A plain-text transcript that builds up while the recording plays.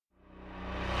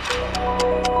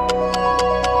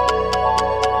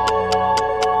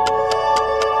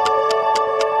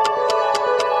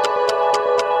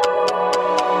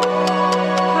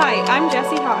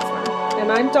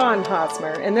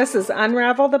Hosmer, and this is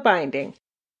Unravel the Binding,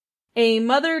 a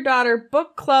mother-daughter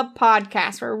book club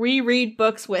podcast where we read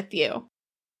books with you.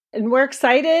 And we're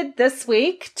excited this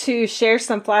week to share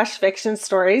some flash fiction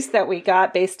stories that we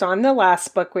got based on the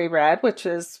last book we read, which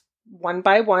is One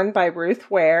by One by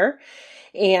Ruth Ware.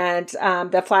 And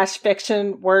the flash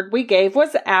fiction word we gave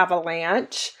was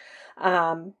avalanche.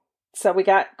 So we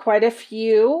got quite a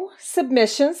few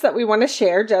submissions that we want to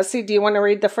share. Jessie, do you want to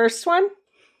read the first one?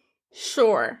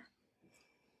 Sure.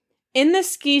 In the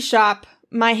ski shop,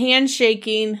 my hands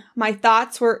shaking, my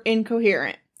thoughts were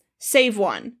incoherent. Save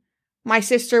one. My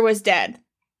sister was dead.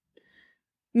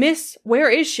 Miss, where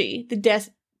is she? The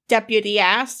deputy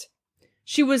asked.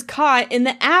 She was caught in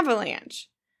the avalanche.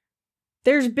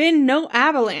 There's been no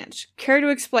avalanche. Care to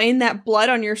explain that blood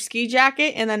on your ski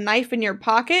jacket and the knife in your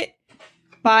pocket?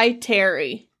 By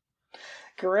Terry.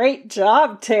 Great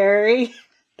job, Terry.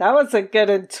 That was a good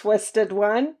and twisted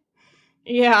one.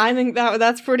 Yeah, I think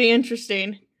that's pretty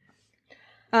interesting.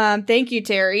 Thank you,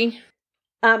 Terry.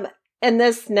 And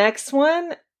this next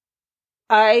one,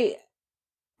 I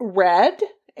read,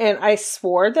 and I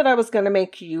swore that I was going to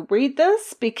make you read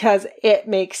this because it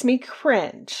makes me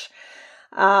cringe.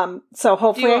 So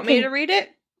hopefully, do you want me to read it?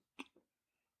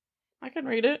 I can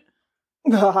read it.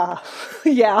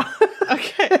 Yeah.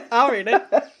 Okay, I'll read it.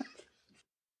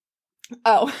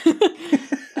 Oh.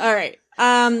 All right.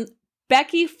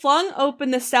 Becky flung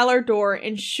open the cellar door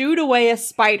and shooed away a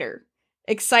spider,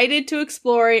 excited to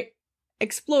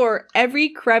explore every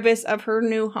crevice of her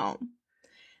new home.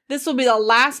 This will be the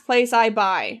last place I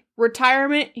buy.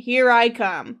 Retirement, here I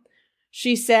come,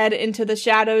 she said into the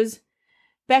shadows.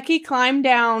 Becky climbed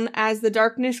down as the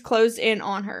darkness closed in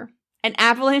on her. An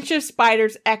avalanche of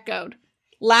spiders echoed.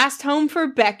 Last home for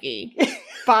Becky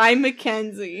by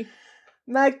Mackenzie.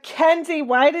 Mackenzie,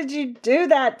 why did you do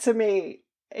that to me?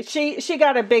 She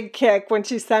got a big kick when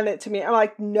she sent it to me. I'm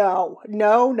like, no.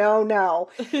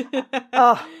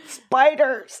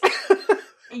 Spiders.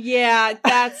 Yeah,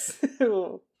 that's...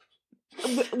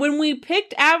 When we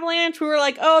picked avalanche, we were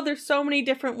like, oh, there's so many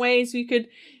different ways we could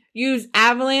use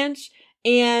avalanche.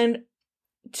 And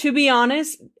to be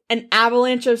honest, an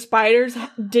avalanche of spiders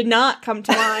did not come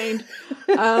to mind.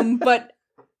 But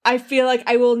I feel like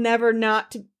I will never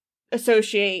not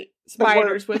associate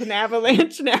spiders with an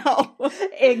avalanche now.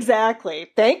 Exactly.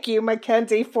 Thank you,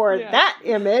 Mackenzie, for that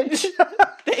image.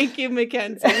 Thank you,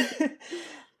 Mackenzie.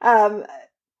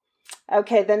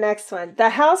 Okay, the next one. The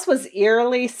house was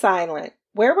eerily silent.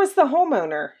 Where was the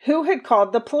homeowner? Who had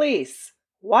called the police?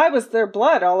 Why was there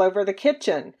blood all over the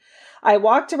kitchen? I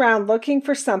walked around looking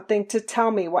for something to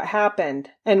tell me what happened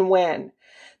and when.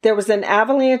 There was an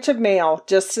avalanche of mail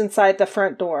just inside the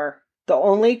front door, the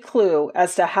only clue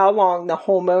as to how long the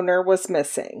homeowner was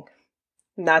missing.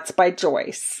 And that's by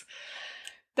Joyce.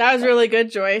 That was really good,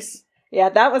 Joyce. Yeah,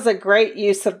 that was a great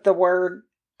use of the word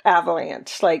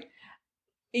avalanche.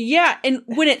 Yeah, and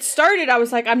when it started, I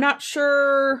was like, I'm not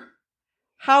sure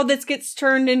how this gets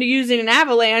turned into using an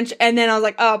avalanche. And then I was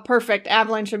like, oh, perfect.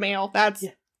 Avalanche of mail. That's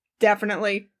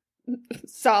definitely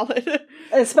solid.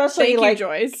 Especially Thank you,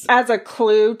 Joyce. As a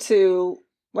clue to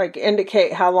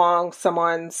indicate how long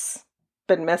someone's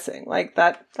been missing.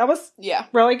 That was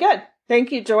really good.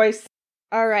 Thank you, Joyce.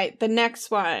 All right, the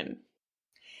next one.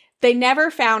 They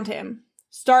never found him.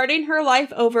 Starting her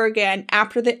life over again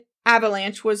after the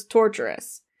avalanche was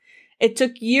torturous. It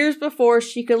took years before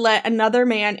she could let another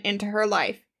man into her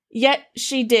life. Yet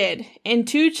she did, and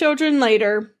 2 children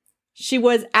later, she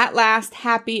was at last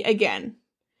happy again.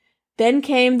 Then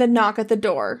came the knock at the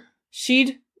door.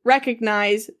 She'd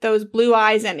recognize those blue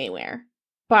eyes anywhere.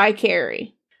 By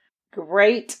Carrie.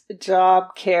 Great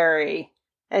job, Carrie.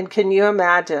 And can you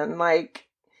imagine,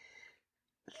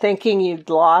 thinking you'd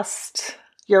lost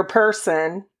your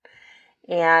person,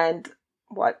 and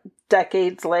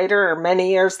decades later or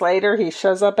many years later, he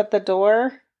shows up at the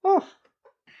door? Oh.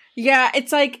 Yeah,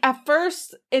 it's at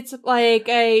first, it's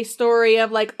a story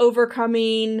of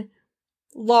overcoming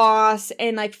loss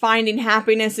and finding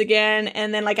happiness again.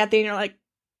 And then at the end, you're like,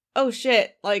 oh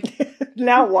shit.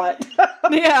 Now what?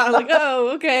 Yeah,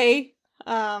 oh, okay.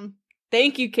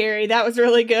 Thank you, Carrie. That was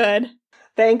really good.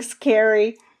 Thanks,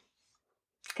 Carrie.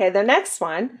 Okay, the next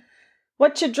one.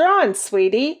 What you drawing,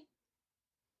 sweetie?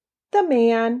 The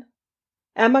man.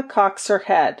 Emma cocks her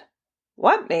head.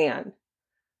 What man?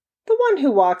 The one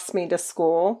who walks me to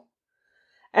school.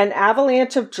 An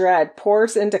avalanche of dread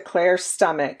pours into Claire's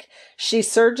stomach. She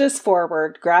surges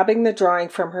forward, grabbing the drawing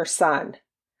from her son.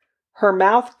 Her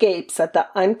mouth gapes at the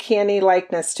uncanny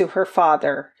likeness to her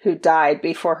father, who died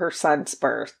before her son's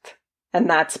birth. And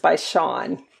that's by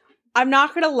Sean. I'm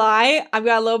not gonna lie, I've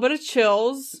got a little bit of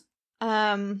chills.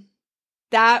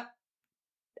 That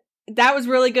that was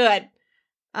really good.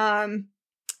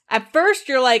 At first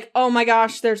you're like, oh my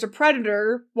gosh, there's a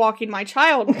predator walking my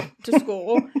child to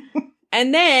school.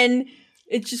 And then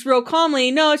it's just real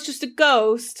calmly, no, it's just a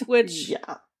ghost, which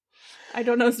yeah. I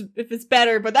don't know if it's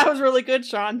better, but that was really good,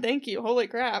 Sean. Thank you. Holy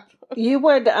crap. You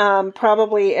would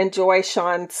probably enjoy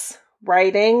Sean's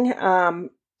writing.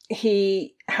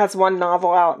 He has one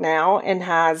novel out now and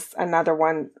has another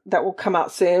one that will come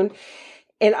out soon.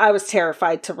 And I was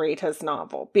terrified to read his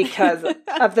novel because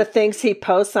of the things he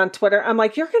posts on Twitter. I'm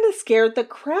like, you're going to scare the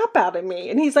crap out of me.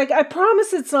 And he's like, I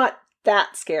promise it's not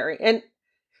that scary. And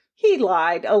he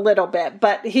lied a little bit,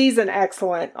 but he's an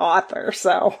excellent author.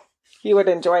 So you would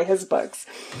enjoy his books.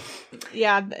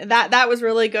 Yeah, that was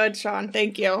really good, Sean.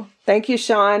 Thank you. Thank you,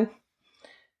 Sean.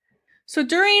 So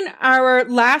during our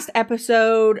last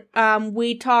episode,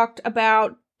 we talked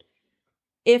about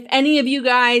if any of you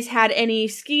guys had any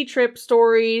ski trip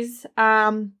stories,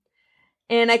 and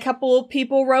a couple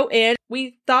people wrote in.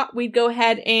 We thought we'd go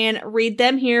ahead and read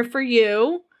them here for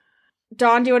you.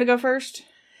 Dawn, do you want to go first?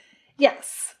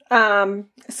 Yes.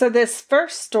 So this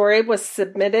first story was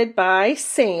submitted by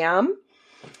Sam.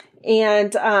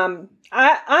 And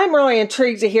I'm really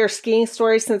intrigued to hear skiing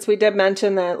stories since we did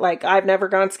mention that, like, I've never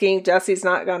gone skiing. Jesse's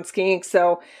not gone skiing.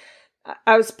 So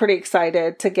I was pretty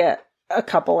excited to get a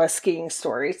couple of skiing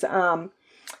stories.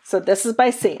 So this is by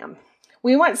Sam.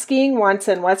 We went skiing once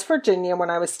in West Virginia when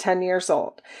I was 10 years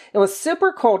old. It was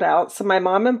super cold out, so my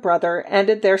mom and brother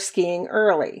ended their skiing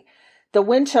early. The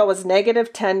wind chill was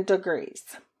 -10 degrees.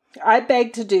 I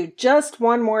begged to do just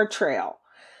one more trail,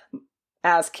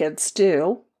 as kids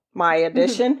do. My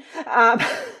addition.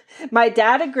 My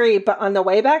dad agreed, but on the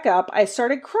way back up, I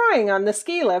started crying on the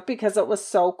ski lift because it was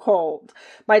so cold.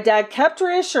 My dad kept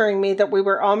reassuring me that we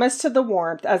were almost to the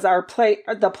warmth as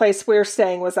the place we were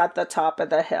staying was at the top of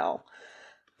the hill.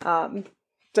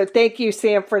 So thank you,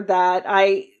 Sam, for that.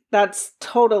 That's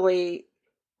totally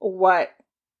what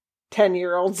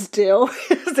 10-year-olds do.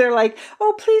 They're like,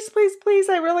 oh, please, please, please,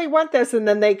 I really want this. And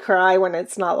then they cry when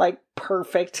it's not like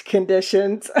perfect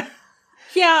conditions.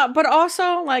 Yeah, but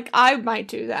also, like, I might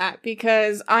do that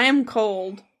because I am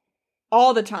cold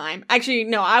all the time. Actually,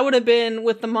 no, I would have been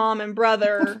with the mom and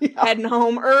brother heading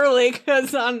home early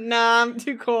because I'm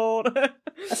too cold.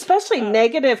 Especially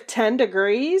 -10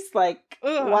 degrees. Like,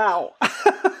 ugh. Wow.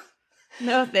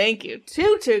 No, thank you.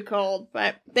 Too cold,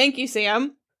 but thank you,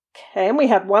 Sam. Okay, and we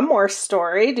had one more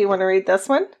story. Do you want to read this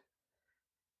one?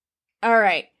 All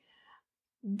right.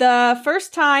 The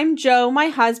first time Joe, my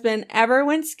husband, ever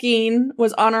went skiing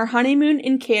was on our honeymoon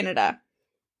in Canada.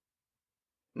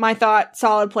 My thought,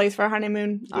 solid place for a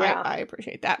honeymoon. Yeah. I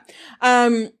appreciate that.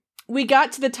 We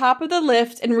got to the top of the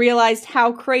lift and realized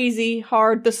how crazy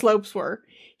hard the slopes were.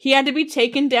 He had to be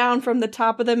taken down from the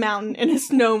top of the mountain in a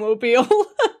snowmobile.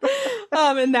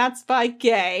 And that's by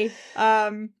Gay.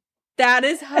 That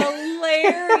is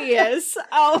hilarious.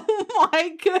 Oh my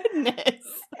goodness.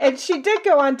 And she did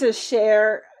go on to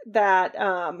share that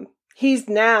he's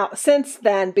now, since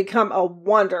then, become a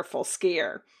wonderful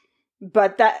skier.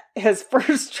 But that his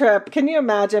first trip, can you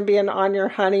imagine being on your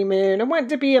honeymoon and wanting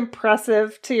to be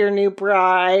impressive to your new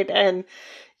bride? And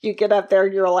you get up there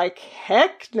and you're like,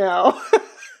 heck no.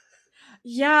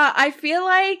 Yeah, I feel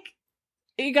like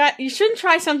you shouldn't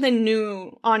try something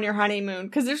new on your honeymoon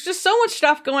because there's just so much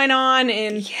stuff going on,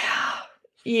 and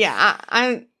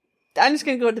I'm just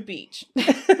gonna go to the beach.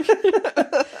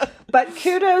 But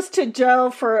kudos to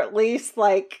Joe for at least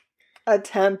like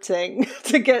attempting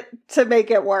to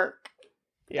make it work.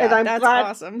 Yeah, and I'm that's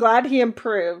awesome. Glad he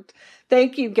improved.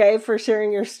 Thank you, Gabe, for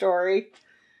sharing your story.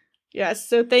 Yes,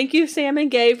 so thank you, Sam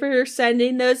and Gabe, for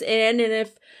sending those in, and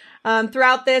if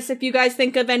throughout this, if you guys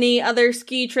think of any other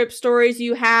ski trip stories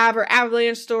you have, or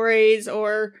avalanche stories,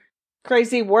 or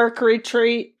crazy work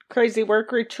retreat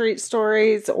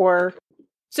stories, or...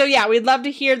 So yeah, we'd love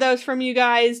to hear those from you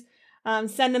guys.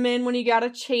 Send them in when you got a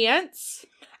chance.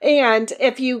 And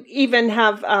if you even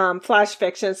have flash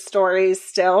fiction stories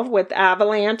still with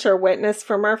Avalanche or Witness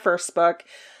from our first book,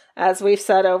 as we've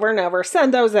said over and over,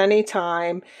 send those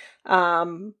anytime.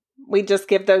 We just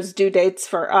give those due dates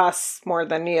for us more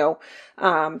than you.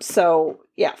 So,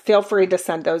 yeah, feel free to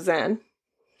send those in.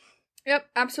 Yep,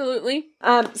 absolutely.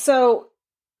 So,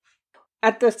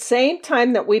 at the same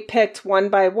time that we picked One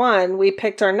by One, we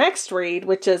picked our next read,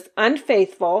 which is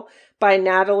Unfaithful by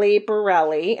Natalie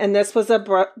Borelli. And this was a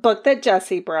book that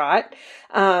Jesse brought.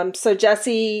 So,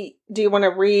 Jesse, do you want to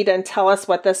read and tell us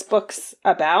what this book's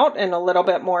about and a little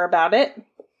bit more about it?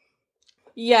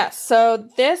 Yes, so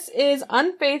this is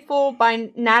Unfaithful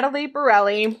by Natalie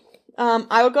Borelli.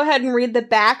 I will go ahead and read the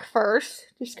back first,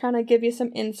 just kind of give you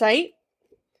some insight.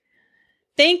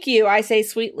 Thank you, I say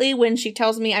sweetly when she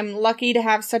tells me I'm lucky to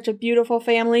have such a beautiful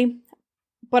family.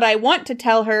 But I want to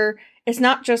tell her it's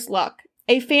not just luck.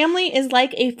 A family is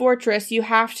like a fortress you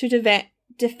have to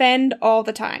defend all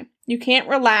the time. You can't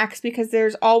relax because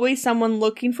there's always someone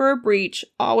looking for a breach,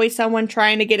 always someone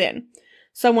trying to get in.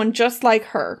 Someone just like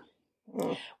her.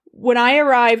 When I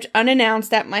arrived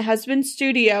unannounced at my husband's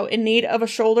studio in need of a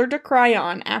shoulder to cry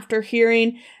on after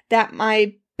hearing that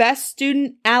my best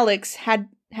student Alex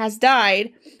has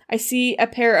died, I see a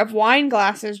pair of wine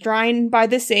glasses drying by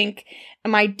the sink,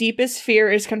 and my deepest fear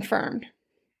is confirmed.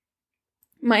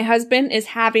 My husband is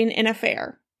having an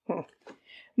affair.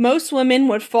 Most women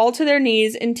would fall to their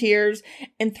knees in tears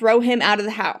and throw him out of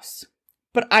the house,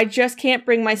 but I just can't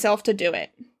bring myself to do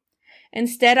it.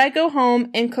 Instead, I go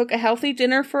home and cook a healthy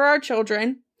dinner for our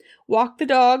children, walk the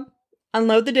dog,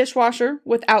 unload the dishwasher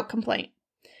without complaint.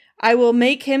 I will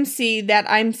make him see that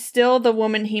I'm still the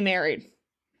woman he married.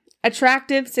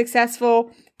 Attractive,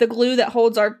 successful, the glue that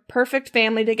holds our perfect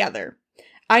family together.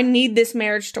 I need this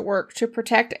marriage to work to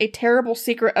protect a terrible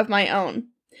secret of my own.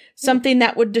 Something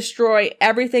that would destroy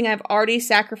everything I've already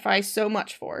sacrificed so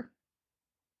much for.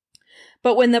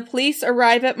 But when the police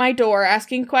arrive at my door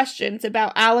asking questions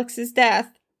about Alex's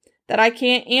death that I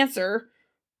can't answer,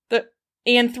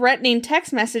 and threatening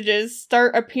text messages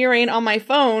start appearing on my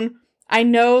phone, I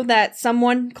know that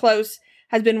someone close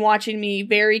has been watching me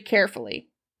very carefully.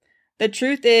 The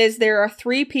truth is, there are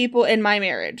 3 people in my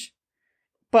marriage,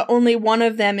 but only one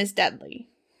of them is deadly.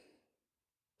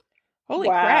 Holy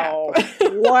crap.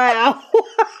 Wow.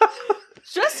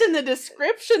 Just in the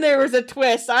description, there was a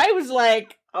twist. I was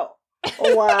like, oh,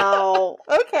 wow.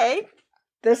 Okay.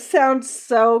 This sounds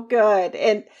so good.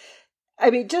 And I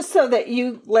mean, just so that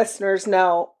you listeners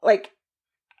know, like,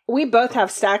 we both have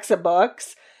stacks of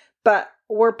books, but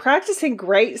we're practicing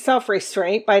great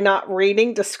self-restraint by not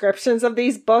reading descriptions of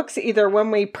these books, either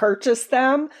when we purchase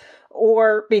them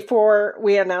or before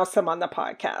we announce them on the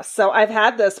podcast. So I've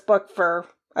had this book for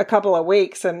a couple of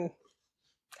weeks and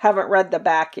haven't read the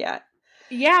back yet.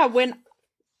 Yeah, when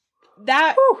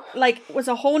that was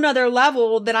a whole nother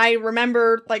level than I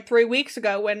remember 3 weeks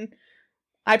ago when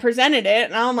I presented it,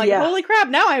 and I'm like, Holy crap,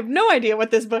 now I have no idea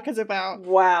what this book is about.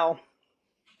 Wow.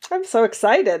 I'm so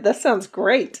excited. This sounds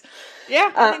great.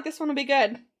 Yeah, I think this one will be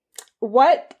good.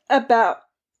 What about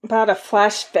a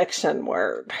flash fiction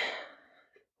word?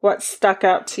 What stuck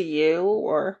out to you,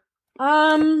 or?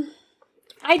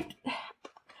 I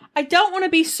don't want to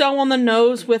be so on the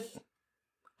nose with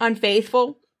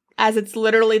unfaithful, as it's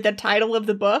literally the title of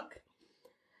the book.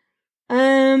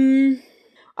 I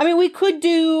mean, we could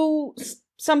do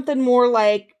something more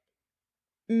like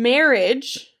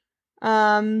marriage,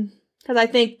 because I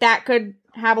think that could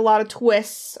have a lot of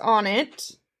twists on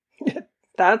it.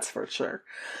 That's for sure.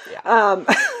 Yeah.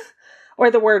 Or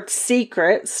the word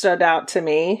secret stood out to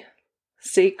me.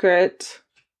 Secret,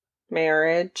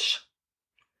 marriage.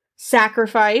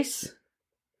 Sacrifice.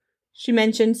 She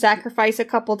mentioned sacrifice a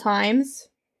couple times.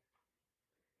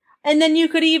 And then you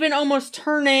could even almost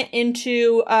turn it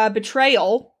into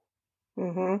betrayal.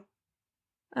 Mm-hmm.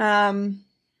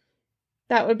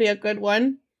 That would be a good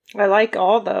one. I like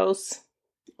all those.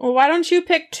 Well, why don't you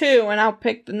pick 2 and I'll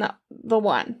pick the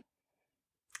one?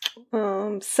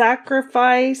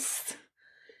 Sacrifice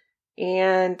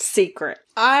and secret.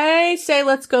 I say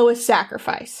let's go with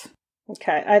sacrifice.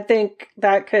 Okay, I think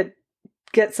that could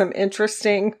get some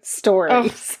interesting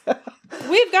stories. Oh.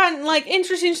 We've gotten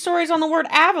interesting stories on the word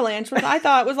avalanche, which I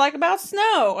thought was about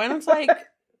snow, and it's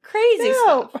crazy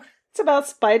stuff. It's about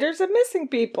spiders and missing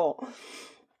people.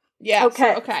 Yeah.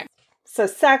 Okay. Okay. So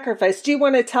sacrifice. Do you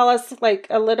want to tell us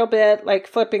a little bit,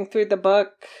 flipping through the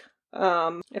book?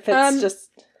 If it's just.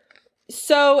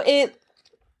 So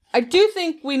I do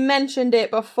think we mentioned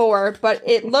it before, but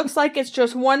it looks like it's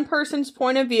just one person's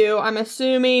point of view. I'm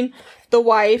assuming the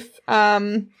wife.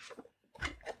 I'm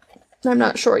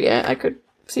not sure yet. I could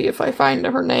see if I find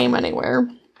her name anywhere.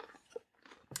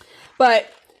 But,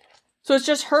 so it's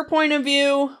just her point of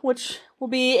view, which will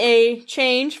be a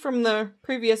change from the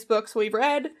previous books we've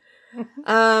read.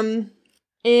 And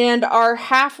our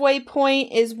halfway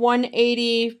point is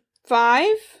 185.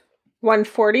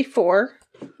 144.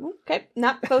 Okay,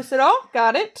 not close at all.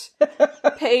 Got it.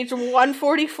 Page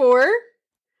 144,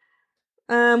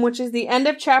 which is the end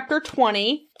of chapter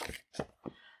 20.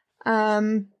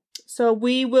 So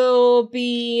we will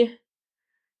be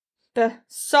the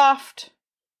soft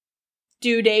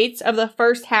due dates of the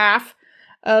first half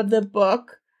of the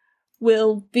book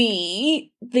will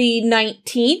be the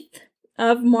 19th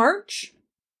of March.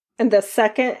 And the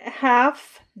second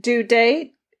half due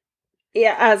date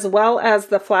Yeah, as well as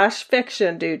the flash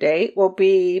fiction due date will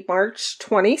be March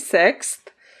 26th.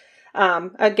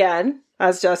 Again,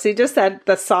 as Josie just said,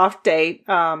 the soft date,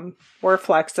 we're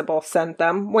flexible. Send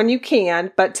them when you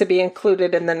can, but to be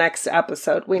included in the next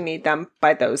episode, we need them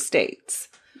by those dates.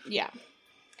 Yeah.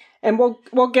 And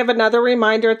we'll give another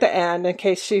reminder at the end in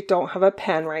case you don't have a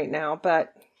pen right now,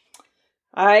 but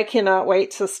I cannot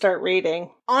wait to start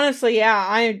reading. Honestly, yeah,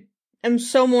 I am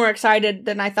so more excited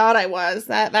than I thought I was.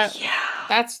 That's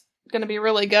going to be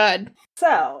really good.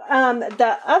 So,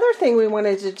 the other thing we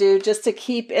wanted to do, just to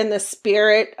keep in the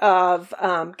spirit of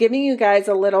giving you guys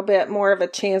a little bit more of a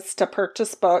chance to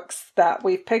purchase books that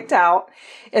we've picked out,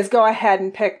 is go ahead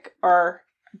and pick our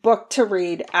book to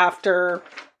read after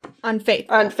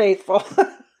Unfaithful.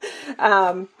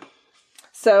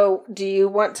 So, do you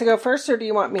want to go first, or do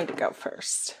you want me to go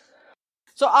first?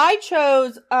 So I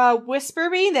chose Whisper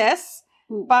Me This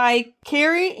by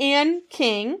Carrie Ann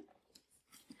King.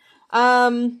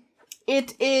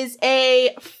 It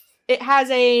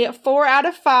has a 4 out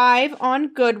of 5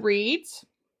 on Goodreads.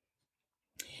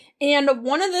 And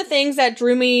one of the things that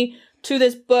drew me to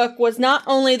this book was not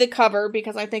only the cover,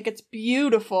 because I think it's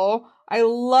beautiful. I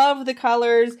love the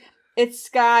colors. It's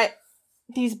got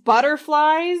these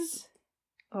butterflies.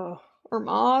 Oh. Or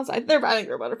moths. I think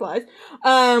they're butterflies.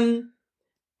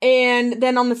 And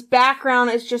then on this background,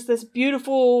 it's just this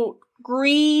beautiful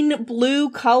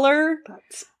green-blue color.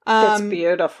 It's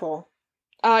beautiful.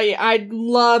 Yeah, I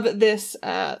love this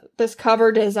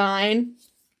cover design.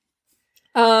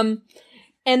 And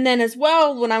then as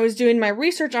well, when I was doing my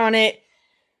research on it,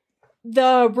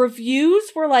 the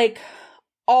reviews were like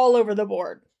all over the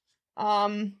board.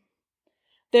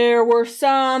 There were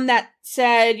some that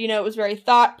said, it was very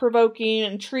thought-provoking,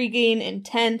 intriguing,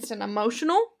 intense, and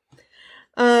emotional.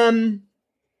 And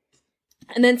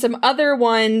then some other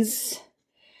ones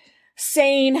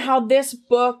saying how this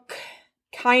book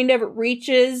kind of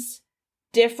reaches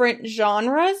different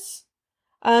genres.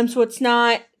 So it's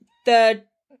not the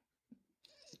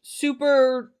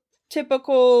super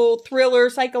typical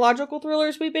psychological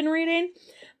thrillers we've been reading,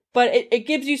 but it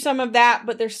gives you some of that,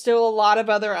 but there's still a lot of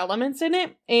other elements in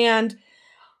it. And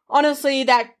honestly,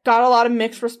 that got a lot of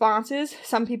mixed responses.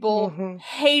 Some people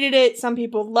hated it. Some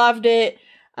people loved it.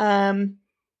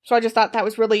 So I just thought that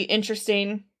was really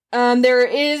interesting. There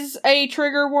is a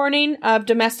trigger warning of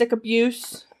domestic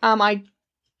abuse.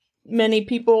 Many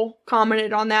people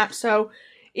commented on that. So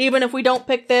even if we don't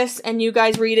pick this and you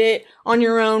guys read it on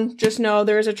your own, just know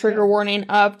there is a trigger warning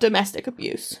of domestic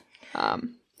abuse.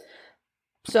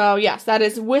 So yes, that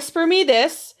is Whisper Me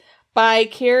This by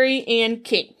Carrie Ann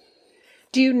King.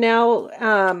 Do you know,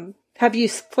 have you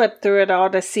flipped through it all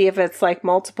to see if it's like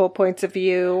multiple points of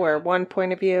view or one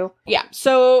point of view? Yeah,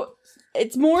 so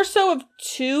it's more so of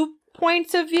 2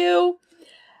 points of view,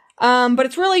 but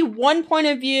it's really one point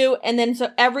of view, and then so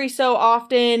every so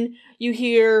often you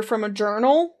hear from a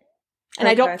journal, and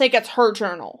I don't think it's her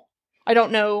journal. I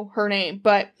don't know her name,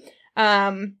 but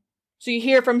so you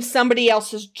hear from somebody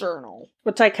else's journal.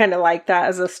 Which I kind of like that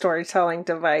as a storytelling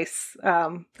device.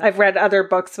 I've read other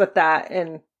books with that,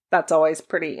 and that's always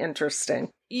pretty interesting.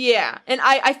 Yeah, and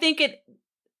I think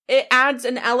it adds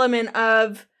an element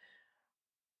of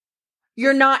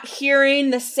you're not hearing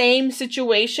the same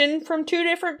situation from 2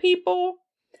 different people.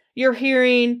 You're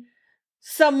hearing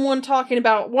someone talking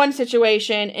about one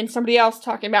situation and somebody else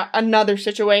talking about another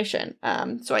situation.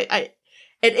 So it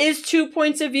is 2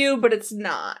 points of view, but it's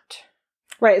not.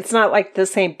 Right, it's not like the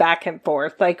same back and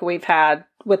forth like we've had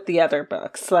with the other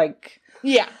books.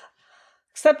 Yeah.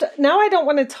 Except now I don't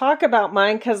want to talk about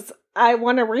mine because I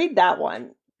want to read that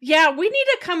one. Yeah, we need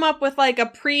to come up with like a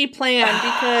pre-plan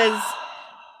because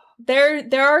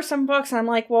there are some books and I'm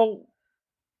like, well,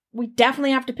 we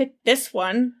definitely have to pick this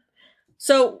one.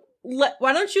 So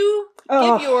why don't you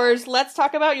give yours? Let's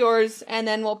talk about yours and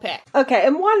then we'll pick. Okay,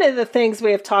 and one of the things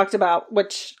we have talked about,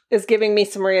 which is giving me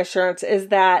some reassurance, is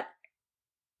that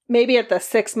maybe at the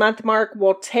 6-month mark,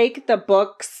 we'll take the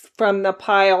books from the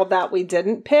pile that we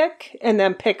didn't pick and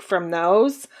then pick from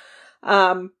those.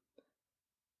 And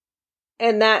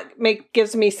that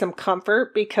gives me some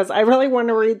comfort because I really want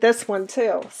to read this one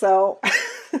too. So,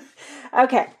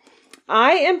 okay.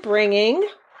 I am bringing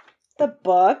the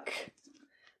book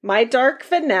My Dark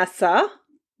Vanessa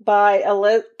by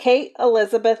Kate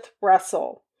Elizabeth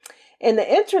Russell. And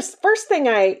first thing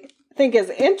I think is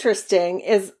interesting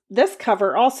is this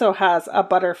cover also has a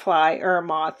butterfly or a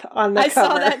moth on the cover. I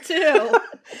saw that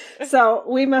too. So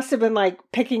we must have been like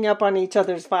picking up on each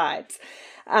other's vibes.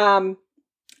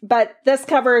 But this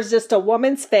cover is just a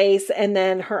woman's face and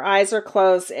then her eyes are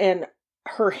closed and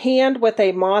her hand with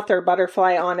a moth or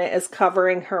butterfly on it is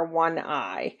covering her one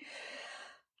eye.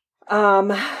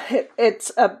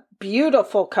 It's a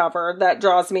beautiful cover that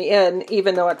draws me in,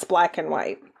 even though it's black and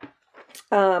white.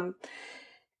 I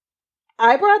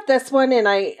brought this one, and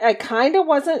I kind of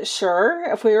wasn't sure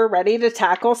if we were ready to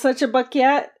tackle such a book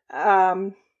yet.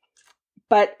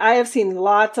 But I have seen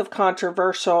lots of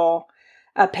controversial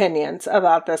opinions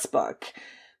about this book,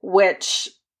 which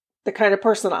the kind of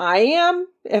person I am,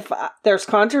 if there's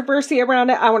controversy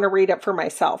around it, I want to read it for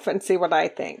myself and see what I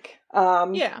think.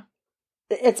 Yeah.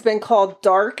 It's been called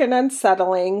dark and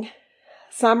unsettling.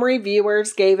 Some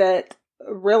reviewers gave it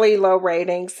really low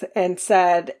ratings and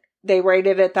said they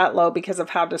rated it that low because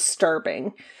of how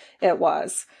disturbing it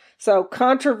was. So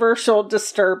controversial,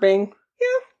 disturbing.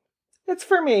 Yeah, it's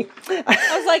for me.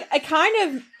 I was like,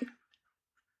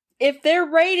 if they're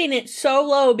rating it so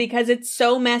low because it's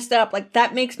so messed up, like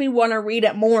that makes me want to read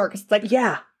it more. Cause it's like,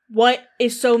 yeah, what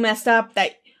is so messed up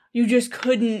that you just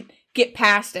couldn't get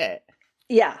past it?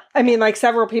 Yeah. I mean, like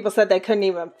several people said they couldn't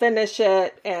even finish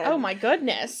it. And oh my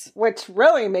goodness. Which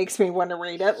really makes me want to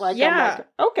read it. Like, yeah. I'm like,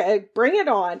 okay, bring it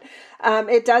on.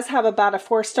 It does have about a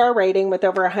 4-star rating with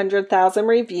over 100,000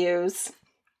 reviews.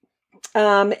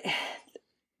 One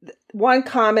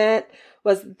comment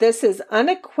was, this is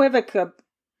unequivocally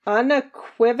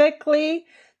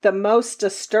the most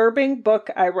disturbing book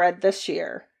I read this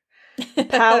year.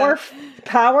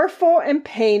 Powerful and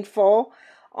painful,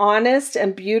 honest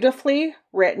and beautifully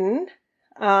written.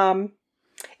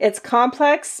 It's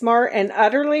complex, smart, and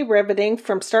utterly riveting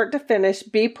from start to finish.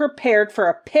 Be prepared for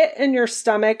a pit in your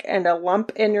stomach and a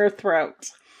lump in your throat.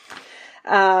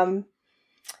 And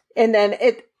then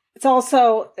it's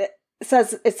also, it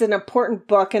says it's an important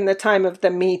book in the time of the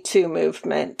Me Too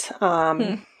movement,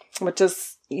 which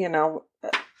is,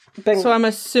 so I'm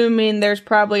assuming there's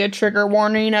probably a trigger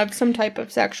warning of some type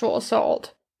of sexual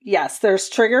assault. Yes, there's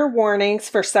trigger warnings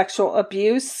for sexual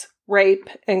abuse, rape,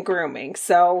 and grooming.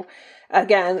 So,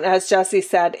 again, as Jesse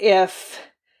said, if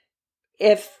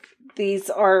these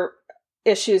are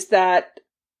issues that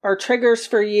are triggers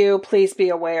for you, please be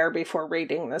aware before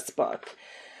reading this book.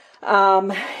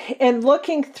 And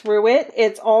looking through it,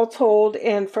 it's all told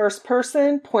in first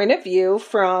person point of view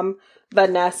from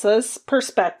Vanessa's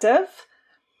perspective.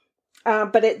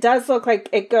 But it does look like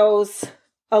it goes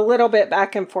a little bit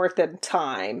back and forth in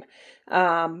time.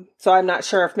 So I'm not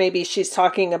sure if maybe she's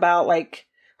talking about like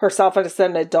herself as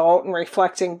an adult and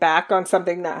reflecting back on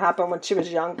something that happened when she was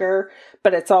younger,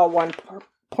 but it's all one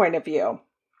point of view.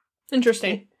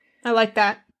 Interesting. I like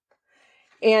that.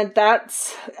 And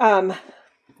that's,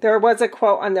 there was a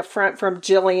quote on the front from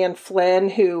Gillian Flynn,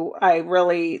 who I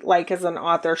really like as an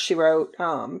author. She wrote,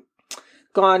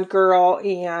 Gone Girl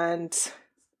and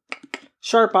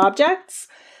Sharp Objects.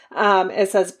 It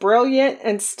says, brilliant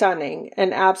and stunning,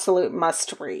 an absolute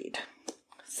must read.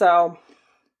 So,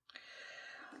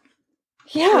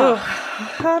 yeah.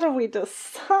 How do we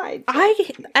decide?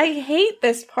 I hate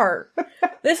this part.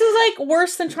 This is like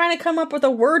worse than trying to come up with a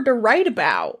word to write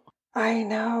about. I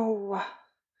know.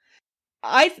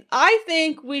 I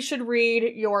think we should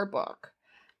read your book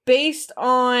based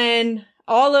on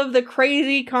all of the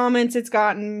crazy comments it's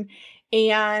gotten,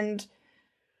 and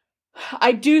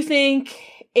I do think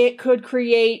it could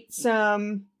create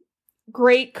some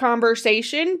great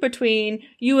conversation between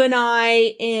you and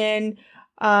I and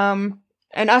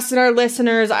us and our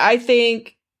listeners. I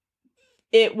think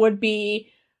it would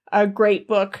be a great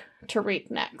book to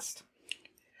read next.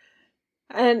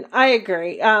 And I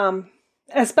agree.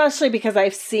 Especially because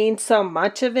I've seen so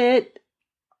much of it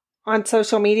on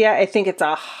social media. I think it's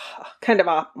a kind of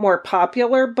a more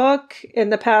popular book in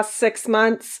the past 6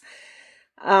 months.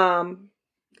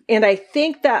 And I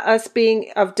think that us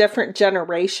being of different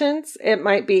generations, it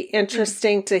might be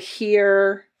interesting to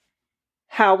hear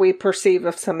how we perceive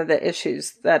of some of the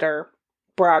issues that are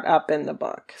brought up in the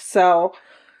book. So,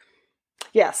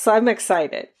 yes, I'm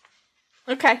excited.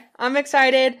 Okay, I'm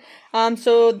excited.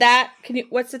 So that,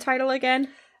 what's the title again?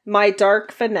 My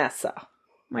Dark Vanessa.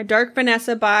 My Dark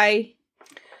Vanessa by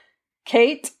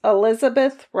Kate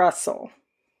Elizabeth Russell.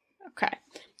 Okay.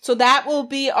 So that will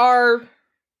be our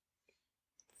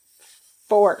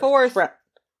fourth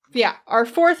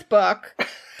book,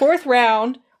 fourth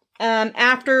round,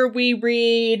 after we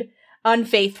read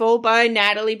Unfaithful by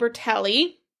Natalie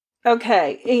Bertelli.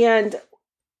 Okay, and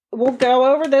we'll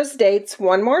go over those dates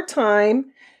one more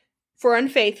time. For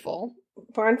Unfaithful.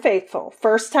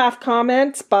 First half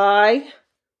comments by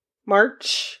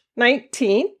March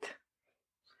 19th.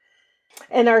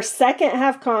 And our second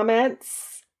half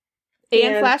comments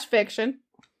and Flash Fiction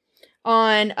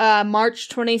on March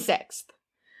 26th.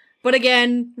 But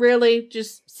again, really,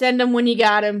 just send them when you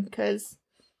got them, because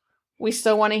we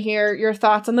still want to hear your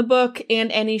thoughts on the book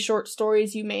and any short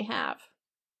stories you may have.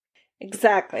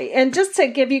 Exactly. And just to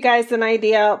give you guys an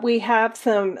idea, we have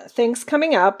some things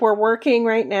coming up. We're working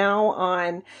right now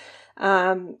on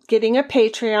getting a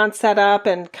Patreon set up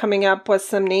and coming up with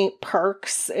some neat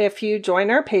perks if you join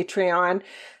our Patreon.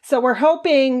 So we're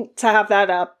hoping to have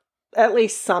that up at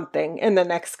least something in the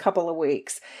next couple of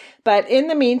weeks. But in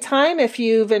the meantime, if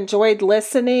you've enjoyed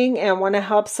listening and want to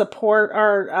help support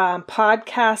our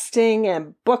podcasting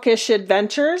and bookish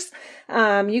adventures,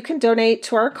 you can donate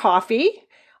to our coffee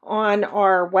on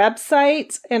our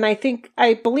website. And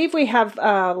I believe we have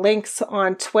links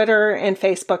on Twitter and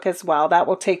Facebook as well. That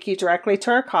will take you directly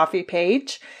to our coffee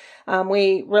page.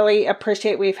 We really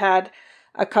appreciate, we've had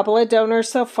a couple of donors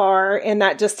so far, and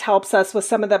that just helps us with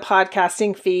some of the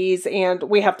podcasting fees. And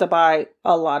we have to buy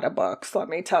a lot of books, let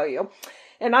me tell you.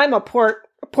 And I'm a poor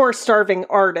starving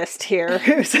artist here.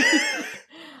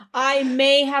 I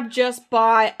may have just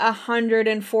bought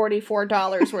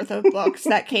 $144 worth of books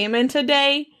that came in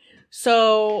today.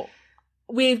 So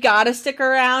we've got to stick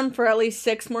around for at least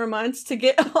 6 more months to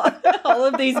get all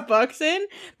of these books in.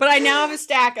 But I now have a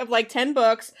stack of like 10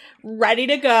 books ready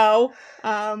to go.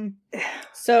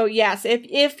 So yes,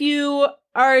 if you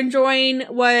are enjoying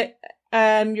what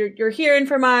you're hearing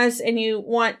from us and you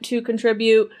want to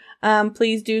contribute,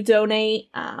 please do donate,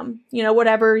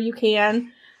 whatever you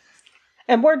can.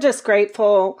 And we're just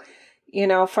grateful,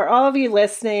 for all of you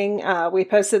listening. We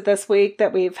posted this week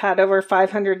that we've had over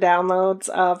 500 downloads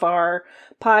of our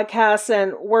podcast,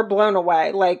 and we're blown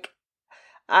away. Like,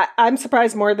 I'm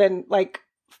surprised more than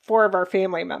 4 of our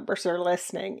family members are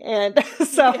listening. And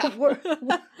so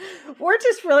we're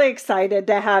just really excited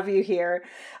to have you here.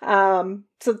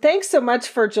 So thanks so much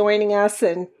for joining us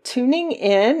and tuning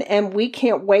in. And we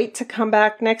can't wait to come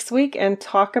back next week and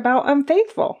talk about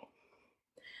Unfaithful.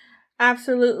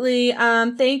 Absolutely.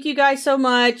 Thank you guys so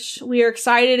much. We are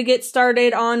excited to get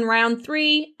started on round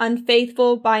 3,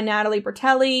 Unfaithful by Natalie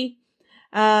Bertelli.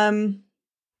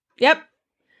 Yep.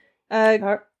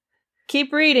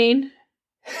 Keep reading.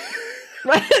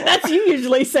 That's you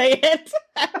usually say it.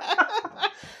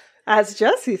 As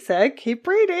Jesse said, keep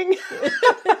reading.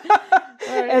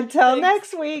 Right, Until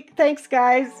next week. Thanks,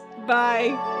 guys. Bye.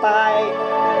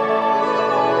 Bye.